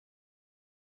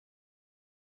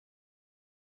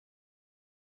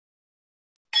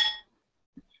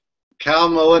Kal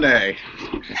Molinet.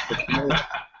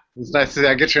 It's nice to see.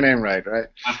 I get your name right, right?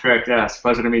 That's correct, yes.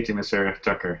 Pleasure to meet you, Mr.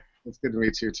 Tucker. It's good to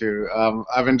meet you too.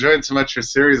 I've enjoyed so much your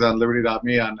series on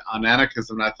Liberty.me on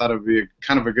anarchism, and I thought it would be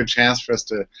kind of a good chance for us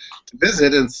to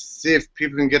visit and see if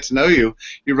people can get to know you.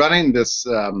 You're running this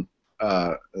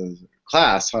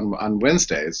class on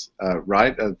Wednesdays,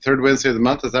 right? Third Wednesday of the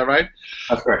month, is that right?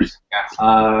 That's correct,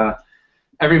 yeah.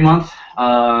 Every month,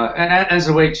 and as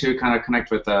a way to kind of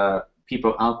connect with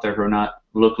people out there who are not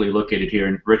locally located here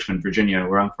in Richmond, Virginia,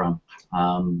 where I'm from.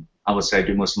 I would say I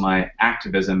do most of my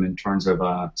activism in terms of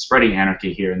spreading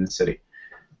anarchy here in the city.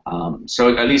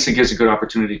 So at least it gives a good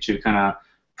opportunity to kind of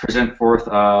present forth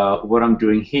what I'm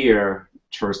doing here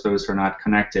towards those who are not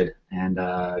connected and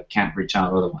can't reach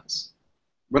out otherwise.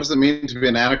 What does it mean to be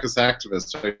an anarchist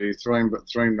activist? Are you throwing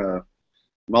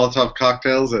Molotov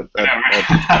cocktails at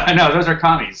No, those are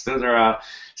commies. Those are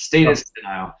status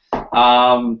denial.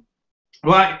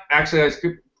 Well, actually, it's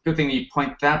good thing that you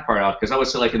point that part out, because I would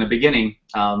say, like in the beginning,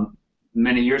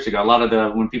 many years ago, a lot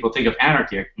of when people think of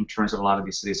anarchy in terms of a lot of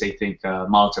these cities, they think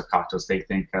Molotov cocktails, they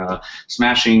think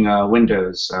smashing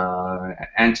windows,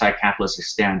 anti-capitalistic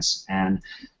stance, and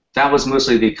that was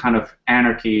mostly the kind of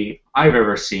anarchy I've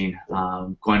ever seen,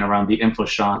 going around the info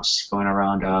shops, going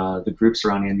around the groups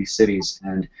surrounding these cities.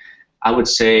 And I would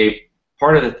say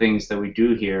part of the things that we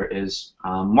do here is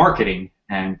marketing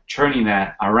and turning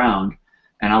that around.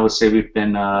 And I would say we've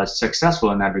been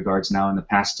successful in that regards now in the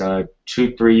past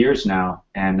 2-3 years now,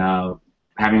 and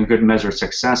having a good measure of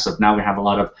success. Of now we have a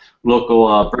lot of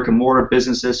local brick and mortar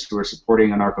businesses who are supporting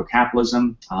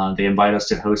Anarcho-Capitalism. They invite us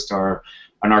to host our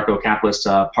Anarcho-Capitalist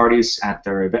parties at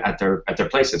their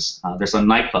places. There's a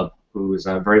nightclub who is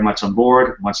very much on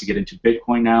board, wants to get into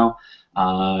Bitcoin now.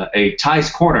 A Thai's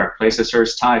Corner, place that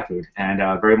serves Thai food, and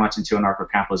very much into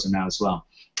Anarcho-Capitalism now as well.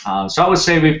 So I would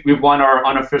say we've won our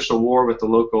unofficial war with the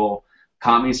local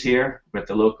commies here, with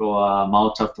the local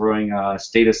Molotov throwing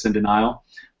status in denial,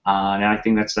 and I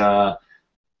think that's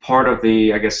part of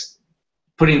the, I guess,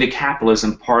 putting the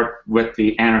capitalism part with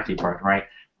the anarchy part, right?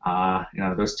 You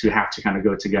know, those two have to kind of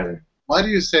go together. Why do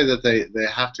you say that they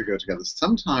have to go together?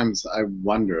 Sometimes I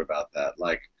wonder about that,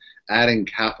 like adding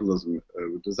capitalism.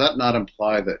 Does that not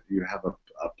imply that you have a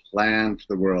plan for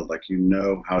the world, like you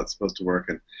know how it's supposed to work,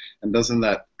 and doesn't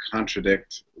that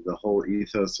contradict the whole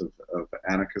ethos of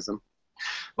anarchism?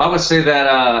 Well, I would say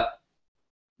that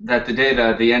that the day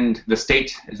that the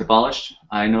state is abolished,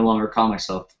 I no longer call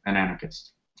myself an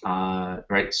anarchist.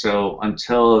 Right. So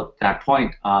until that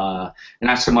point, and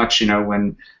not so much, you know,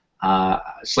 when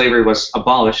slavery was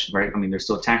abolished, right? I mean, there's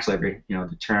still tax slavery. You know,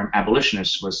 the term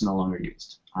abolitionist was no longer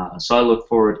used. So I look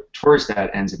forward towards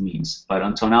that ends and means. But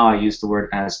until now, I use the word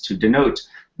as to denote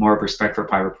more of respect for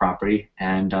private property,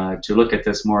 and to look at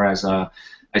this more as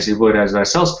you would as a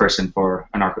salesperson for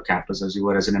anarcho-capitalism, as you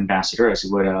would as an ambassador, as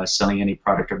you would selling any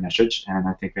product or message. And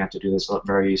I think we have to do this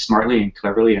very smartly and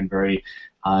cleverly, and very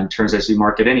in terms as we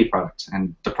market any product.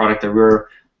 And the product that we're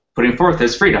putting forth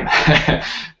is freedom.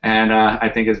 And I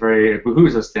think it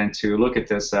behooves us then to look at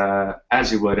this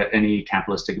as you would at any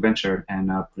capitalistic venture,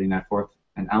 and putting that forth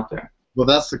and out there. Well,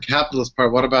 that's the capitalist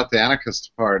part. What about the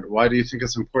anarchist part? Why do you think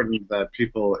it's important that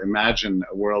people imagine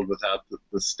a world without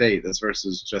the state, as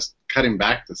versus just cutting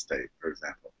back the state, for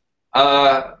example?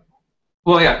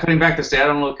 Well, yeah, cutting back the state. I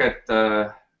don't look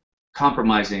at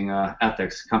compromising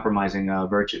ethics, compromising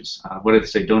virtues. What do they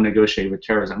say? Don't negotiate with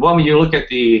terrorism. Well, when you look at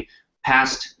the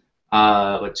past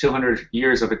 200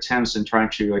 years of attempts in trying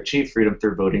to achieve freedom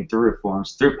through voting, through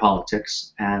reforms, through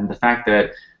politics, and the fact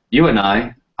that you and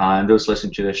I, and those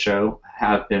listening to this show,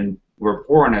 were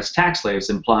born as tax slaves,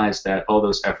 implies that all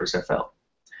those efforts have failed.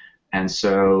 And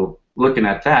so, looking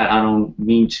at that, I don't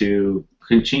mean to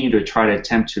continue to try to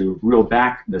attempt to reel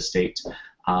back the state.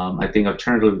 I think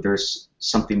alternatively, there's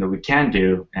something that we can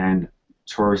do, and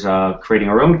towards creating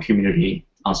our own community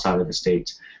outside of the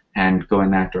state, and go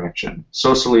in that direction.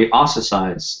 Socially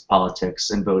ostracize politics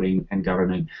and voting and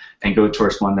government, and go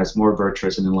towards one that's more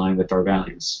virtuous and in line with our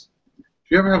values.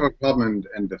 Do you ever have a problem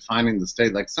in defining the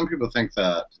state? Like, some people think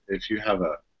that if you have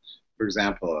for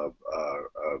example,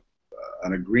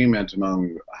 an agreement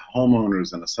among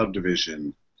homeowners in a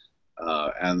subdivision,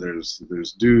 and there's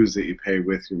dues that you pay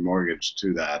with your mortgage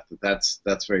to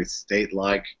that's very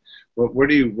state-like. Where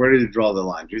do you draw the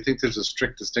line? Do you think there's a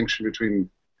strict distinction between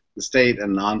the state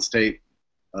and non-state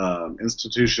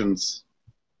institutions?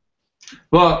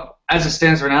 Well, as it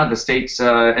stands right now, the state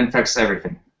infects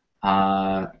everything.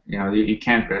 You know, you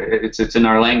can't. It's in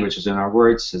our language, it's in our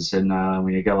words, it's in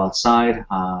when you go outside,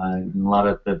 and a lot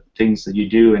of the things that you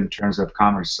do in terms of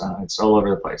commerce. It's all over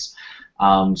the place.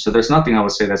 So there's nothing I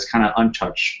would say that's kind of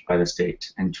untouched by the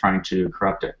state and trying to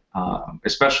corrupt it.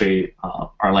 especially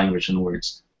our language and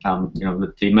words.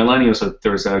 The millennials,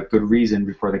 there's a good reason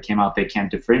before they came out they can't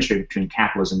differentiate between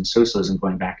capitalism and socialism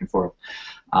going back and forth.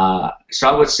 So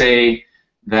I would say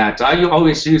that I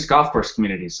always use golf course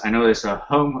communities. I know there's a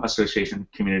home association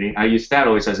community. I use that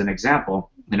always as an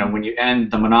example. When you end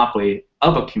the monopoly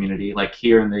of a community, like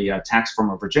here in the tax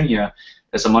form of Virginia,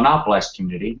 there's a monopolized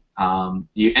community.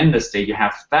 You end the state, you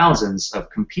have thousands of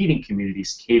competing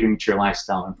communities catering to your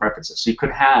lifestyle and preferences. So you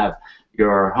could have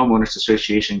your homeowners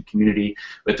association community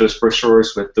with those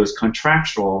brochures, with those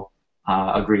contractual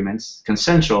agreements,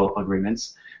 consensual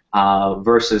agreements,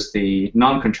 versus the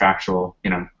non-contractual,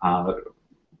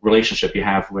 relationship you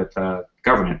have with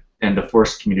government and the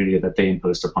forced community that they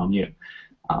imposed upon you.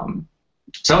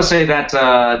 So I would say that,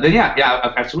 then yeah,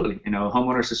 absolutely.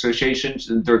 Homeowners associations,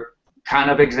 they're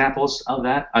kind of examples of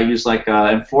that. I use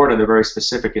in Florida, they're very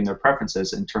specific in their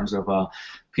preferences in terms of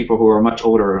people who are much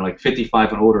older, like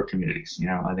 55 and older communities.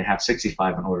 They have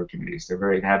 65 and older communities.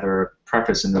 They have their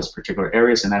preference in those particular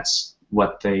areas, and that's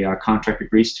what the contract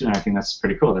agrees to. And I think that's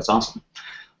pretty cool. That's awesome.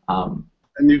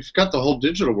 And you've got the whole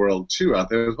digital world too out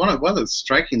there. One of the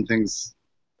striking things,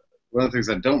 one of the things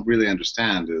I don't really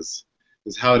understand is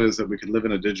how it is that we could live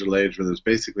in a digital age where there's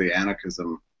basically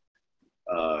anarchism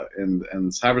in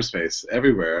cyberspace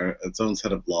everywhere, its own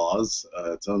set of laws,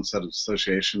 its own set of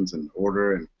associations and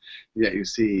order, and yet you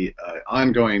see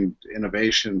ongoing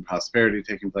innovation, prosperity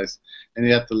taking place, and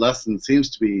yet the lesson seems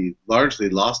to be largely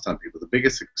lost on people. The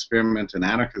biggest experiment in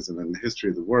anarchism in the history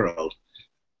of the world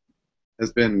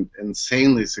has been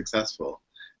insanely successful,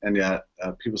 and yet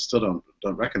people still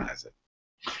don't recognize it.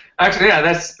 Actually, yeah,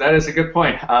 that is a good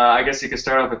point. I guess you could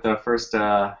start off with the first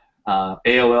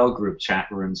AOL group chat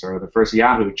rooms or the first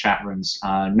Yahoo chat rooms.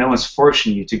 No one's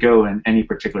forcing you to go in any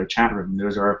particular chat room.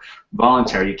 Those are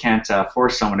voluntary. You can't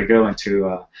force someone to go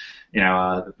into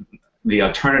the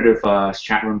alternative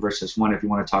chat room versus one if you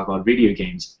want to talk about video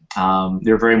games.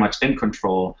 They're very much in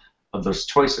control of those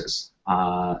choices.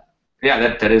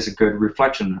 Yeah, that is a good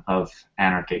reflection of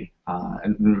anarchy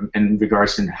in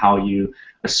regards to how you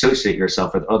associate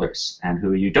yourself with others and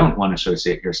who you don't want to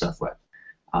associate yourself with.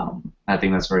 I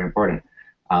think that's very important.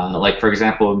 Like, for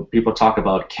example, people talk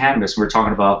about cannabis. We're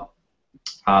talking about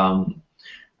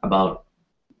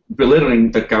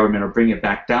belittling the government or bringing it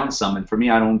back down some. And for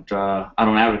me, I don't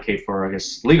advocate for, I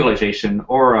guess, legalization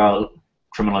or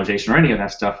criminalization or any of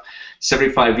that stuff.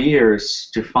 75 years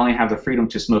to finally have the freedom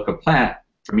to smoke a plant,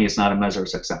 for me, it's not a measure of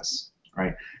success,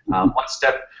 right?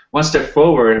 One step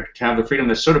forward to have the freedom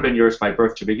that should have been yours by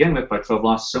birth to begin with, but to have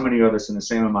lost so many others in the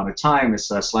same amount of time is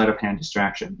a sleight of hand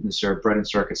distraction. It's your bread and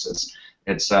circuses.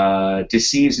 It's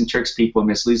deceives and tricks people,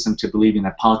 misleads them to believing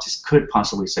that politics could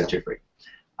possibly set you free.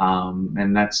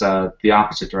 And that's the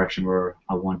opposite direction where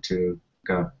I want to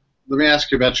go. Let me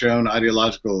ask you about your own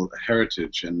ideological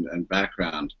heritage and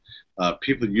background.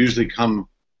 People usually come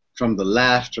from the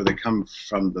left, or they come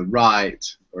from the right,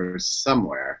 or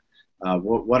somewhere.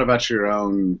 What about your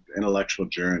own intellectual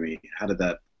journey? How did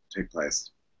that take place?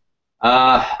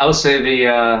 I would say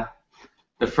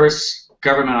the first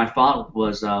government I fought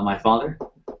was my father.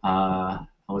 I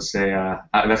would say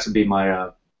that would be my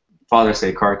Father's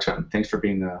Day cartoon. Thanks for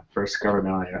being the first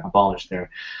government I abolished there.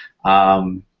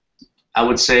 I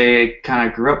would say kind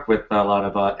of grew up with a lot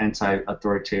of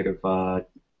anti-authoritative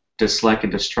dislike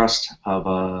and distrust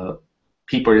of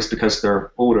people just because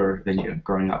they're older than you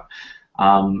growing up.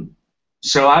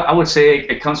 So I would say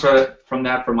it comes from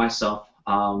that for myself.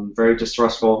 Very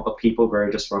distrustful of people,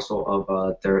 very distrustful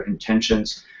of their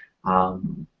intentions,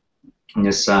 and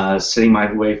just sitting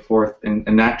my way forth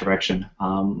in that direction.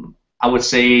 I would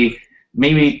say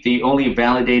maybe the only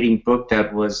validating book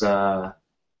that was, I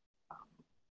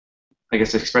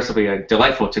guess, expressively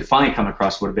delightful to finally come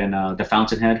across would have been The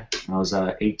Fountainhead. When I was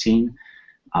 18.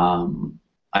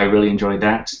 I really enjoyed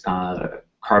that.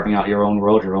 Carving out your own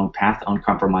road, your own path,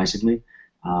 uncompromisingly,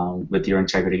 with your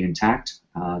integrity intact.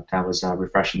 That was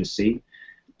refreshing to see.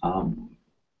 And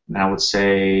I would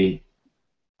say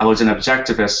I was an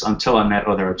objectivist until I met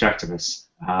other objectivists.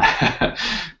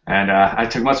 And I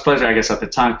took much pleasure, I guess, at the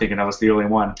time, thinking I was the only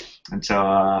one, until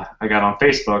I got on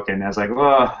Facebook, and I was like,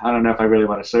 well, I don't know if I really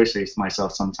want to associate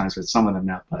myself sometimes with some of them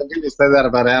now. But people say that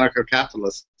about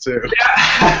anarcho-capitalists, too.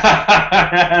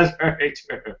 Yeah, that's very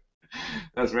true.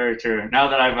 That's very true. Now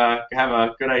that I have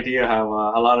a good idea how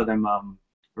a lot of them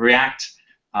react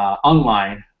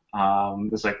online,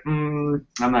 it's like, I'm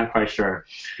not quite sure.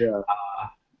 Yeah.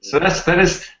 So that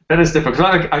is difficult.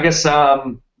 I guess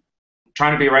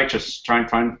trying to be righteous, trying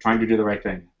to do the right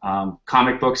thing.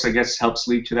 Comic books, I guess, helps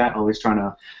lead to that. Always trying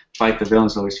to fight the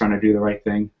villains, always trying to do the right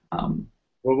thing.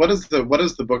 Well, what is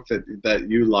the book that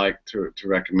you like to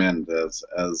recommend as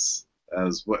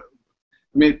what?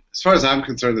 I mean, as far as I'm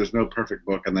concerned, there's no perfect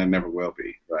book, and there never will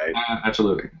be, right?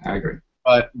 Absolutely, I agree.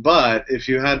 But if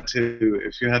you had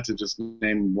to just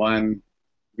name one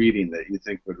reading that you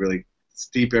think would really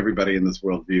steep everybody in this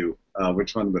worldview,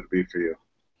 which one would it be for you?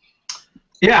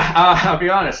 Yeah, I'll be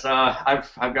honest. I've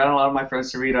gotten a lot of my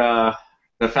friends to read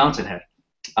The Fountainhead.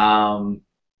 Um,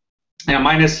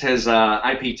 minus his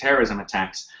IP terrorism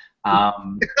attacks. I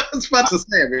was about to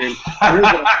say, I mean,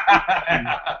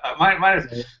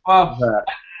 minus, well,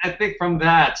 I think from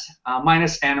that,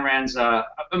 minus Ayn Rand's, I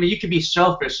mean, you can be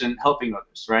selfish in helping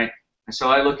others, right? And so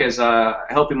I look as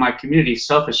helping my community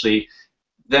selfishly,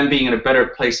 them being in a better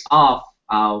place off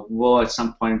will at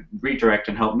some point redirect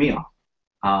and help me off.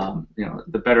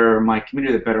 The better my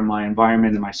community, the better my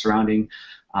environment and my surrounding,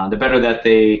 the better that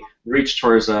they reach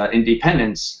towards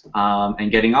independence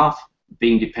and getting off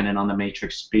being dependent on the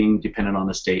matrix, being dependent on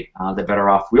the state, the better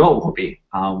off we all will be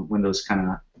when those kind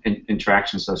of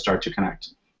interactions start to connect.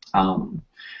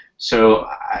 So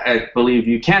I believe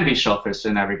you can be selfish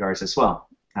in that regards as well.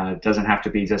 It doesn't have to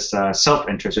be just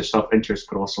self-interest. Your self-interest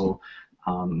could also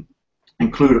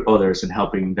include others and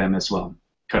helping them as well.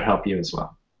 Could help you as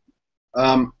well.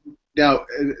 Now,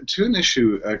 to an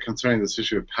issue concerning this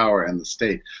issue of power and the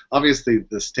state, obviously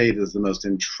the state is the most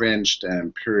entrenched and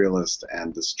imperialist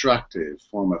and destructive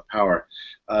form of power.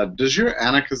 Does your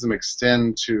anarchism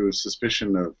extend to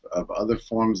suspicion of other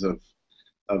forms of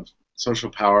social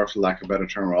power, for lack of a better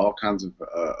term, or all kinds of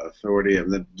authority?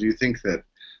 And do you think that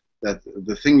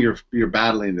the thing you're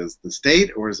battling is the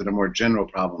state, or is it a more general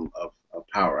problem of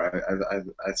power?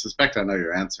 I suspect I know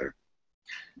your answer.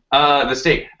 The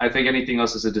state. I think anything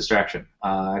else is a distraction.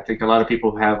 I think a lot of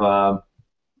people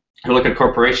who look at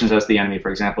corporations as the enemy, for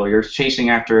example. You're chasing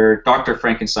after Dr.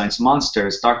 Frankenstein's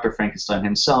monsters. Dr. Frankenstein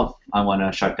himself, I want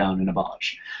to shut down and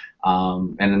abolish.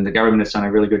 And then the government has done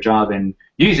a really good job in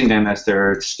using them as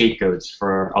their scapegoats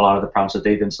for a lot of the problems that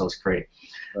they themselves create.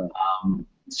 Right.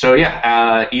 So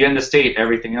yeah, you end the state,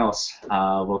 everything else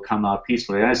will come out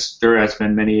peacefully. As there has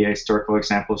been many historical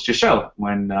examples to show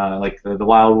when, like the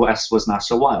Wild West was not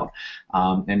so wild,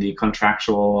 and the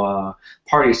contractual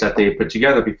parties that they put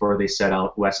together before they set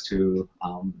out west to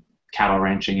cattle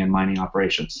ranching and mining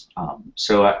operations.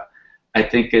 So I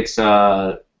think it's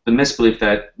the misbelief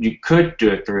that you could do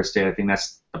it through a state. I think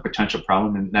that's a potential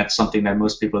problem, and that's something that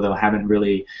most people though haven't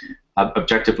really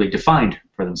objectively defined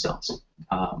for themselves.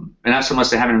 And not so much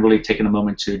they haven't really taken a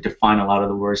moment to define a lot of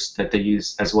the words that they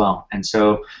use as well. And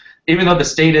so even though the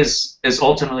state is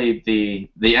ultimately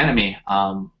the enemy,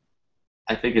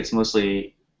 I think it's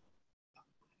mostly,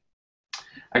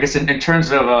 I guess in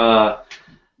terms of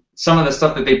some of the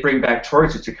stuff that they bring back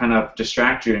towards you to kind of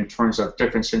distract you in terms of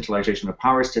different centralization of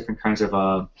powers, different kinds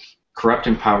of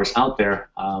corrupting powers out there.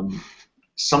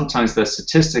 Sometimes the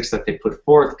statistics that they put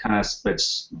forth kind of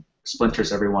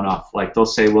splinters everyone off. Like they'll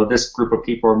say, well, this group of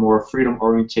people are more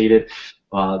freedom-orientated,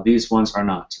 these ones are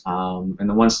not. And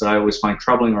the ones that I always find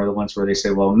troubling are the ones where they say,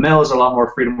 well, males are a lot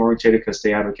more freedom-orientated because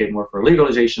they advocate more for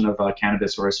legalization of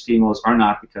cannabis, whereas females are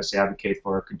not because they advocate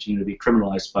for continue to be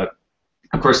criminalized. But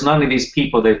of course, none of these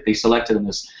people that they selected in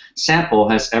this sample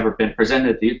has ever been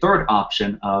presented the third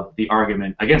option of the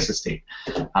argument against the state.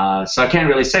 So I can't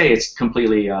really say it's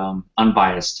completely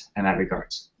unbiased in that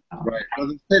regards. Right. Well,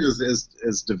 the state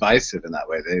is divisive in that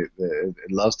way.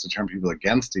 It loves to turn people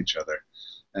against each other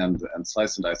and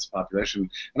slice and dice the population.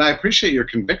 And I appreciate your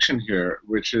conviction here,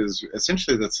 which is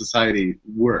essentially that society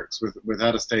works.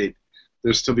 Without a state,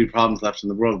 there'll still be problems left in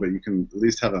the world, but you can at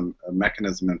least have a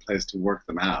mechanism in place to work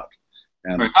them out.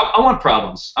 And right. I want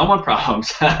problems. I want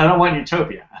problems. I don't want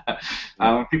utopia.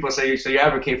 When people say, so you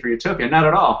advocate for utopia? Not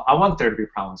at all. I want there to be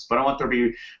problems, but I want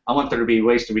there to be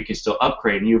ways that we can still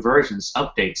upgrade, new versions,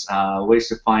 updates, ways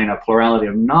to find a plurality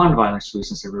of non-violent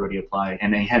solutions that everybody apply,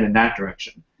 and they head in that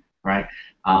direction, right?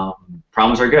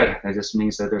 Problems are good. That just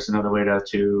means that there's another way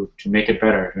to make it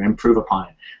better and improve upon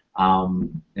it.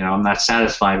 I'm not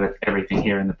satisfied with everything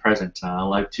here in the present. I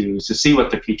like to see what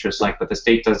the future is like, but the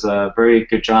state does a very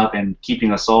good job in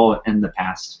keeping us all in the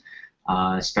past,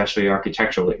 especially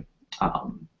architecturally.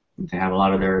 They have a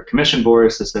lot of their commission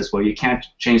boards that says, well, you can't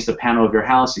change the panel of your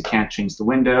house, you can't change the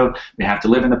window, we have to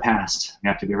live in the past. We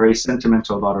have to be very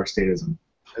sentimental about our statism.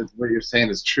 What you're saying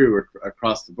is true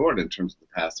across the board in terms of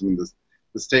the past. I mean,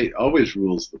 the state always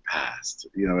rules the past.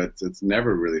 It's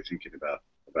never really thinking about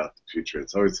the future.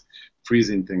 It's always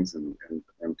freezing things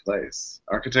in place.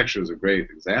 Architecture is a great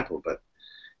example, but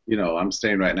I'm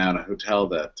staying right now in a hotel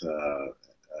that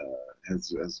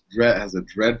has a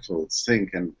dreadful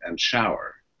sink and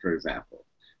shower, for example.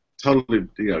 totally,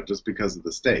 just because of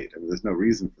the state. I mean, there's no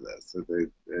reason for this. So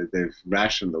they've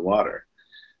rationed the water.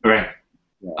 Right.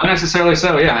 Yeah. Unnecessarily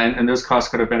so, yeah, and those costs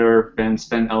could have better been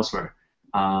spent elsewhere.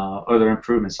 Other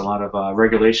improvements, a lot of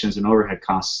regulations and overhead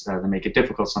costs that make it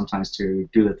difficult sometimes to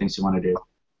do the things you want to do.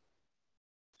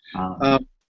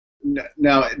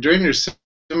 Now, during your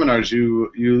seminars, do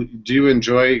you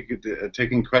enjoy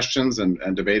taking questions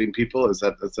and debating people? Is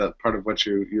that part of what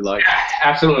you like? Yeah,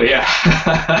 absolutely, yeah.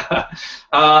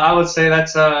 I would say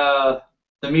that's the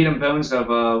meat and bones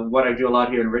of what I do a lot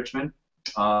here in Richmond.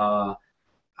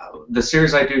 The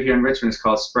series I do here in Richmond is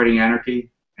called Spreading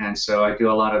Anarchy, and so I do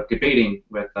a lot of debating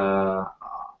with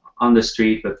on the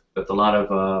street with a lot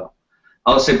of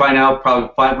I would say by now probably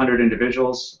 500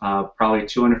 individuals. Probably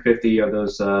 250 of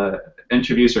those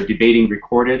interviews are debating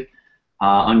recorded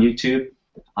on YouTube,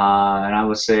 and I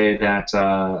would say that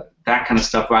that kind of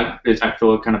stuff I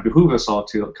feel kind of behoove us all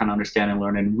to kind of understand and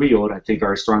learn and wield. I think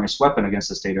our strongest weapon against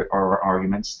the state are our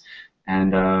arguments,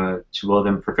 and to wield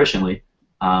them proficiently.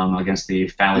 Against the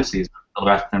fallacies of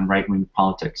left and right-wing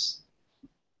politics.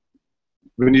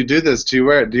 When you do this, do you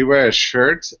wear a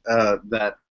shirt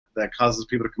that causes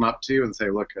people to come up to you and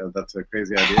say, "Look, that's a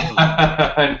crazy idea"?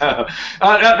 No.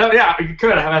 No, yeah, you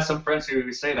could. I have had some friends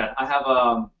who say that. I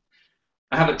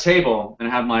have a table and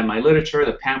I have my literature,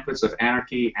 the pamphlets of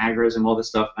anarchy, agorism, all this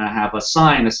stuff, and I have a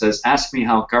sign that says, "Ask me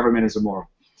how government is immoral."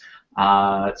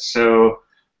 So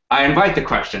I invite the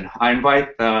question. I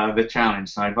invite the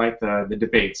challenge. I invite the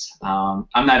debates.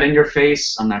 I'm not in your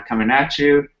face. I'm not coming at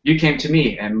you. You came to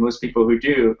me, and most people who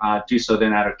do so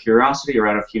then out of curiosity or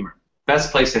out of humor.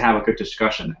 Best place to have a good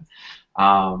discussion.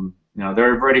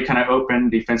 They're already kind of open.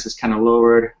 Defense is kind of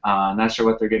lowered. Not sure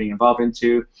what they're getting involved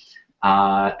into.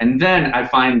 And then I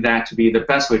find that to be the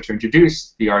best way to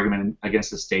introduce the argument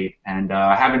against the state. And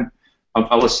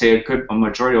I would say a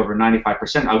majority, over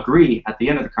 95%, agree at the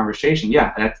end of the conversation,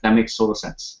 yeah, that makes total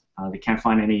sense. They can't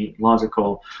find any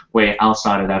logical way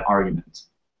outside of that argument.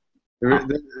 There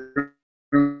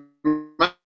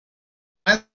reminds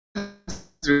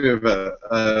me of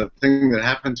a thing that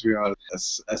happened to me on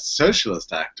a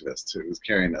socialist activist who was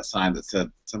carrying a sign that said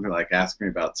something like, "Ask me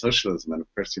about socialism," and of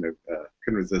course, couldn't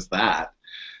resist that.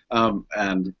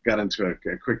 And got into a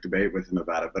quick debate with him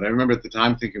about it. But I remember at the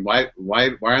time thinking, why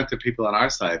aren't there people on our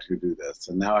side who do this?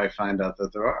 And now I find out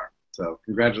that there are. So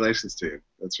congratulations to you.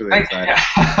 That's really exciting.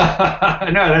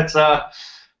 No, that's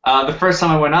the first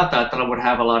time I went out, I thought I would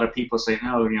have a lot of people say,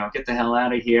 "No, get the hell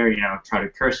out of here," try to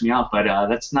curse me out. But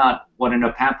that's not what ended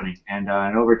up happening. And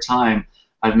over time,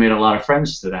 I've made a lot of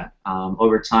friends to that.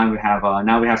 Over time, we have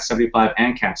now we have 75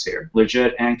 ANCAPs here,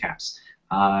 legit ANCAPs.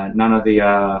 None of the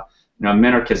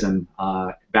minarchism,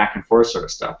 back and forth sort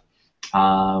of stuff.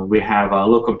 We have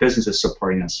local businesses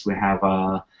supporting us. We have,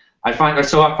 I find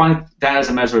that as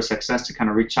a measure of success to kind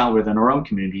of reach out within our own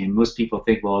community. And most people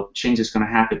think, well, change is going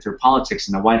to happen through politics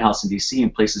in the White House in D.C.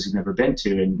 and places you've never been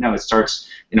to. And no, it starts,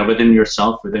 within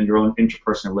yourself, within your own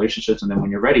interpersonal relationships, and then when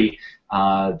you're ready,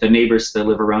 the neighbors that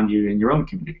live around you in your own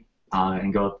community,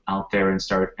 and go out there and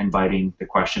start inviting the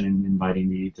question and inviting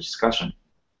the discussion.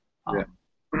 Yeah,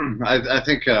 I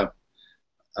think.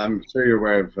 I'm sure you're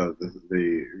aware of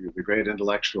the great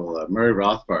intellectual Murray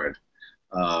Rothbard,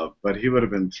 but he would have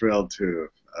been thrilled to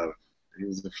he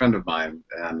was a friend of mine,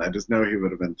 and I just know he would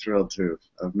have been thrilled to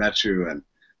have met you and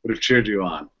would have cheered you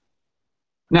on.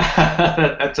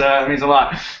 That means a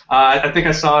lot. I think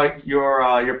I saw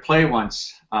your play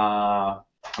once, I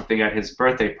think at his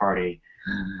birthday party,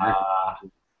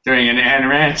 during an Ayn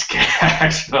Rand skit,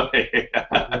 actually.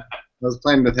 I was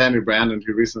playing Nathaniel Brandon,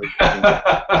 who recently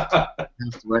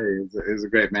passed away. He's a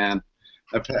great man.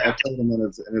 I played him in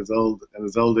his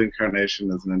old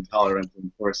incarnation as an intolerant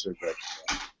enforcer, but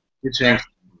he changed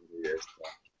over the years.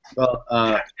 So.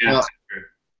 Well,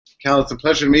 Kal, it's a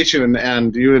pleasure to meet you,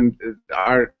 and you and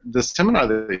the seminar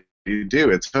that you do.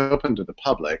 It's open to the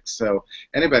public, so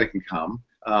anybody can come.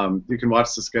 You can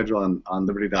watch the schedule on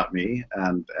liberty.me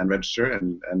and register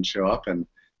and show up and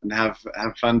have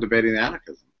fun debating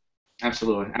anarchism.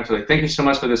 Absolutely, absolutely. Thank you so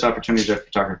much for this opportunity,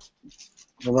 Jeff Tucker.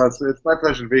 Well, it's my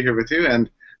pleasure to be here with you, and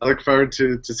I look forward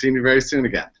to seeing you very soon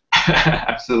again.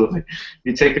 Absolutely.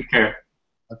 You take good care.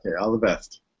 Okay, all the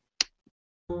best.